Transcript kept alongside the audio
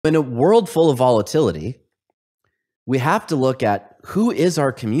In a world full of volatility, we have to look at who is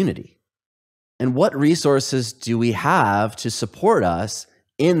our community and what resources do we have to support us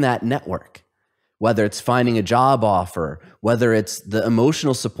in that network, whether it's finding a job offer, whether it's the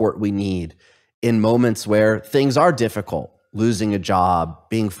emotional support we need in moments where things are difficult, losing a job,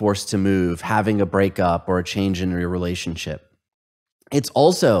 being forced to move, having a breakup or a change in your relationship. It's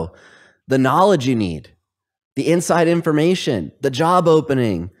also the knowledge you need, the inside information, the job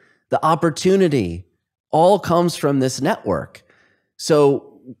opening, the opportunity, all comes from this network.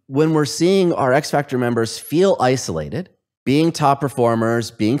 So when we're seeing our X Factor members feel isolated, being top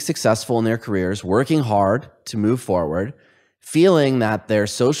performers, being successful in their careers, working hard to move forward, feeling that their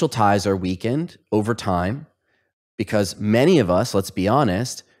social ties are weakened over time, because many of us, let's be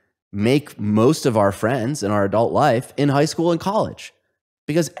honest, make most of our friends in our adult life in high school and college,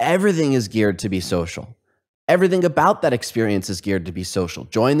 because everything is geared to be social. Everything about that experience is geared to be social.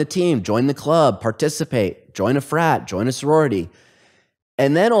 Join the team, join the club, participate, join a frat, join a sorority.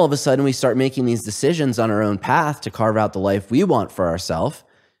 And then all of a sudden we start making these decisions on our own path to carve out the life we want for ourselves.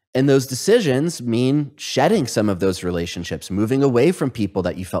 And those decisions mean shedding some of those relationships, moving away from people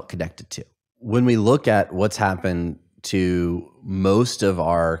that you felt connected to. When we look at what's happened to most of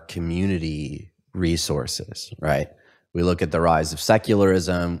our community resources, right? We look at the rise of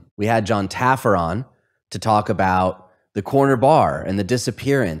secularism. We had John Taffer on to talk about the corner bar and the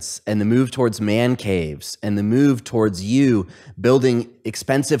disappearance and the move towards man caves and the move towards you building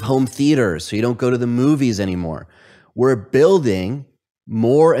expensive home theaters so you don't go to the movies anymore. We're building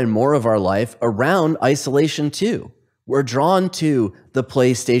more and more of our life around isolation too. We're drawn to the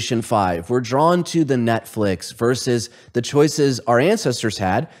PlayStation 5. We're drawn to the Netflix versus the choices our ancestors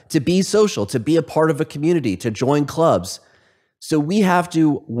had to be social, to be a part of a community, to join clubs. So we have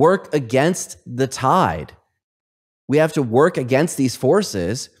to work against the tide. We have to work against these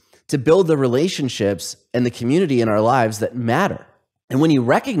forces to build the relationships and the community in our lives that matter. And when you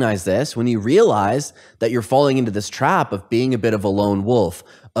recognize this, when you realize that you're falling into this trap of being a bit of a lone wolf,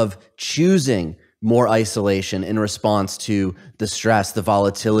 of choosing more isolation in response to the stress, the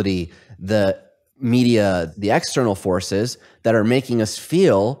volatility, the media, the external forces that are making us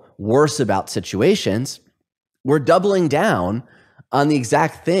feel worse about situations, we're doubling down on the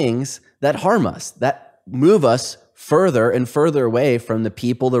exact things that harm us, that move us further and further away from the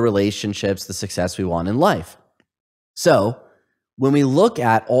people, the relationships, the success we want in life. So when we look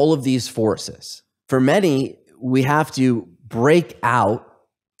at all of these forces, for many, we have to break out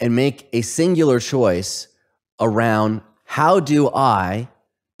and make a singular choice around how do I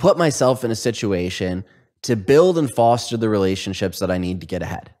put myself in a situation to build and foster the relationships that I need to get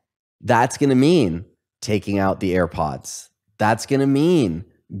ahead. That's going to mean taking out the AirPods. That's going to mean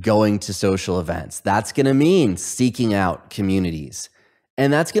going to social events. That's going to mean seeking out communities.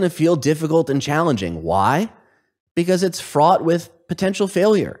 And that's going to feel difficult and challenging. Why? Because it's fraught with potential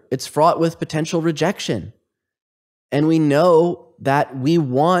failure. It's fraught with potential rejection. And we know that we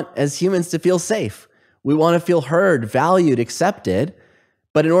want, as humans, to feel safe. We want to feel heard, valued, accepted.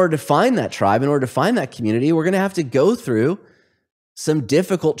 But in order to find that tribe, in order to find that community, we're going to have to go through some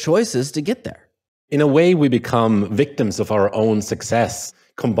difficult choices to get there. In a way, we become victims of our own success.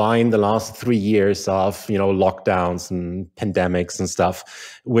 Combine the last 3 years of, lockdowns and pandemics and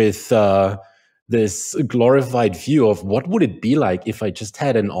stuff with this glorified view of what would it be like if I just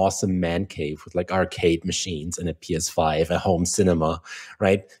had an awesome man cave with like arcade machines and a PS5, a home cinema,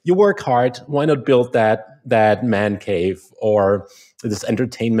 right? You work hard. Why not build that man cave or this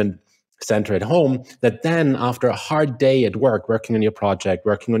entertainment center at home that then after a hard day at work, working on your project,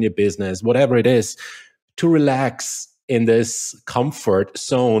 working on your business, whatever it is, to relax in this comfort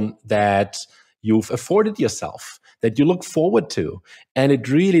zone that you've afforded yourself, that you look forward to. And it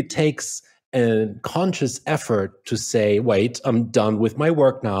really takes a conscious effort to say, wait, I'm done with my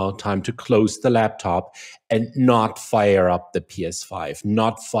work now, time to close the laptop and not fire up the PS5,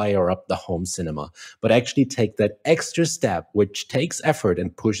 not fire up the home cinema, but actually take that extra step, which takes effort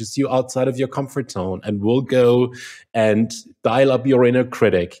and pushes you outside of your comfort zone and will go and dial up your inner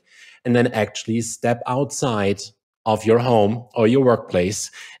critic and then actually step outside of your home or your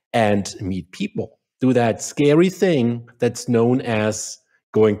workplace and meet people. Do that scary thing that's known as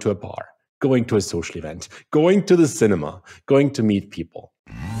going to a bar, going to a social event, going to the cinema, going to meet people.